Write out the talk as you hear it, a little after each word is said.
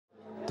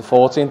The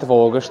 14th of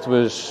August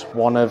was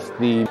one of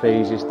the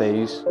craziest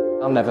days.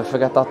 I'll never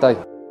forget that day.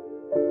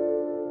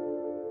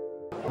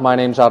 My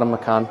name's Adam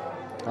McCann.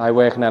 I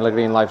work in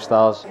Ellergreen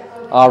Lifestyles.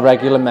 Our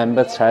regular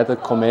member Ted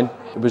had come in.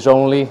 It was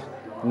only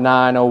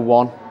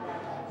 9:01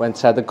 when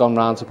Ted had gone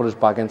round to put his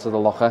bag into the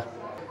locker.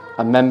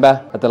 A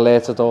member had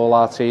alerted all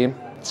our team.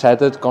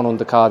 Ted had gone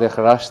under cardiac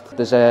arrest.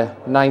 There's a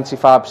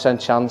 95%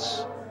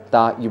 chance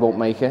that you won't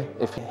make it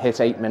if you hit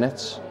 8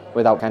 minutes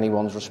without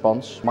anyone's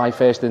response. My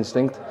first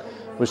instinct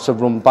was to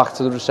run back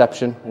to the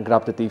reception and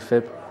grab the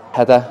defib.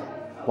 Heather,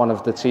 one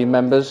of the team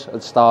members,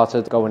 had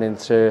started going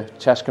into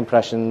chest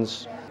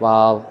compressions,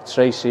 while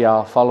Tracy,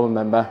 our following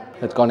member,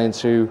 had gone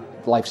into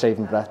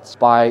life-saving breaths.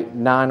 By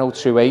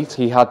 9:02:08,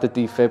 he had the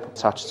defib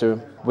attached to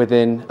him.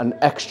 Within an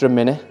extra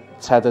minute,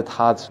 Ted had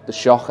had the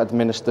shock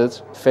administered.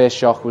 First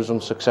shock was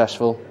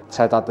unsuccessful.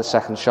 Ted had the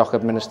second shock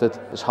administered.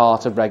 His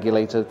heart had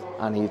regulated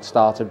and he'd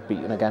started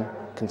beating again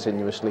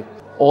continuously.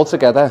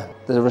 Altogether,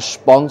 the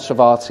response of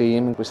our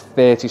team was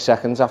 30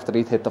 seconds after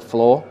he'd hit the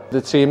floor.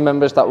 The team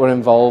members that were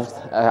involved,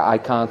 I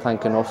can't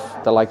thank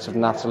enough. The likes of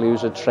Natalie,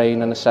 who's a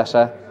trainer and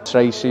assessor.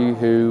 Tracy,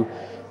 who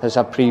has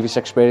had previous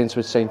experience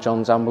with St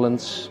John's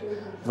Ambulance.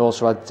 We've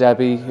also had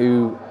Debbie,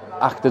 who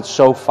acted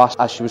so fast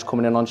as she was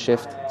coming in on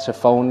shift to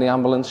phone the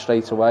ambulance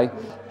straight away.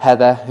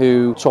 Heather,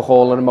 who took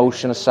all her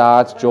emotion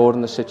aside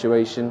during the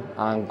situation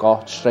and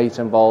got straight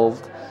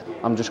involved.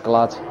 I'm just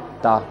glad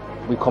that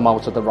we come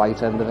out at the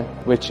right end of it,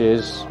 which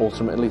is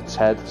ultimately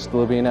Ted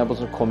still being able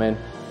to come in,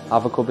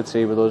 have a cup of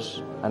tea with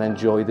us and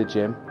enjoy the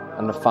gym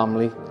and the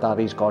family that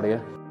he's got here.